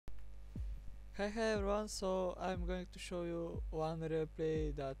Hi everyone, so I'm going to show you one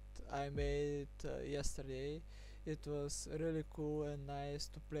replay that I made yesterday. It was really cool and nice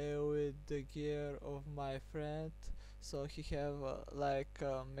to play with the gear of my friend. So he have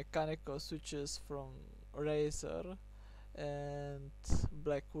mechanical switches from Razer and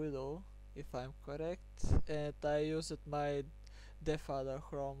Black Widow, if I'm correct, and I used my Defather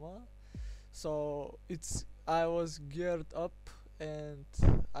Chroma. So I was geared up and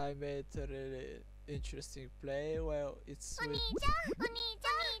I made a really interesting play. It's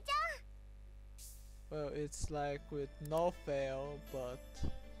like with no fail, but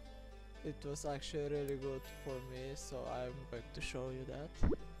it was actually really good for me, so I'm going to show you that.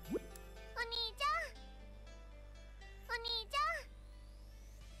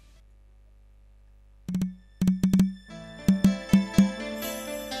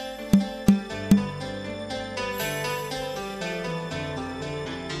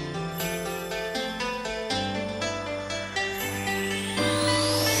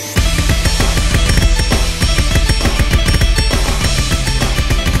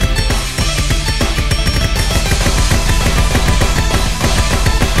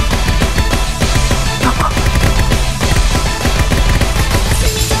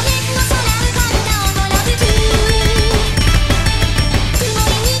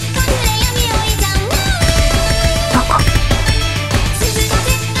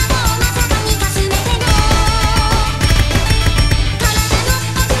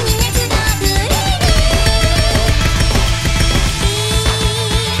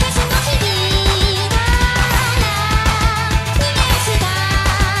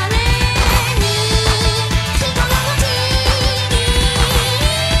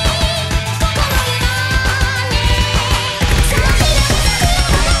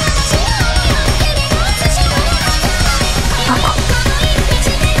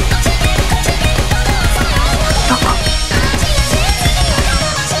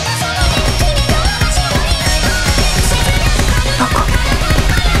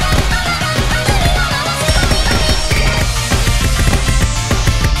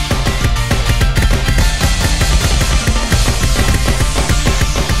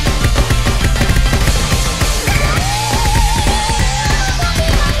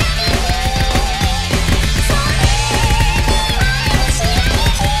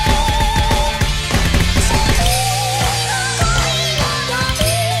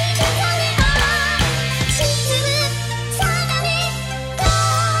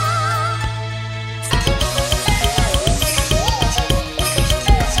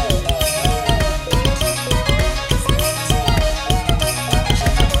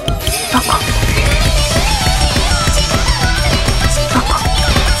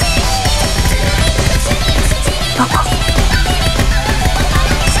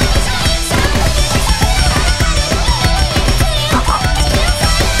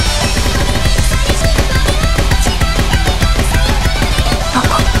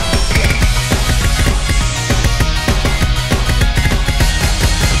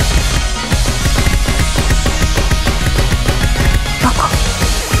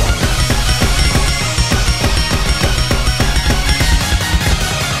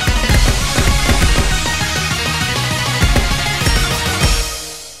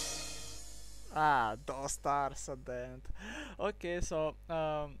 Those stars at the end. Okay, so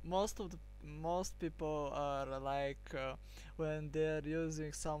most people are like when they're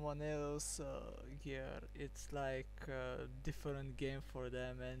using someone else gear, it's like a different game for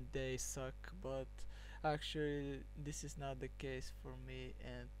them and they suck. But actually, this is not the case for me,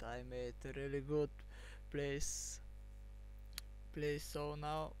 and I made a really good place. So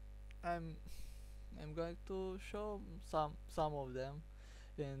now I'm I'm going to show some of them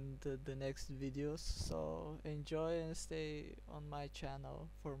in the next videos, so enjoy and stay on my channel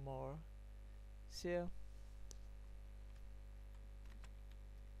for more. See ya.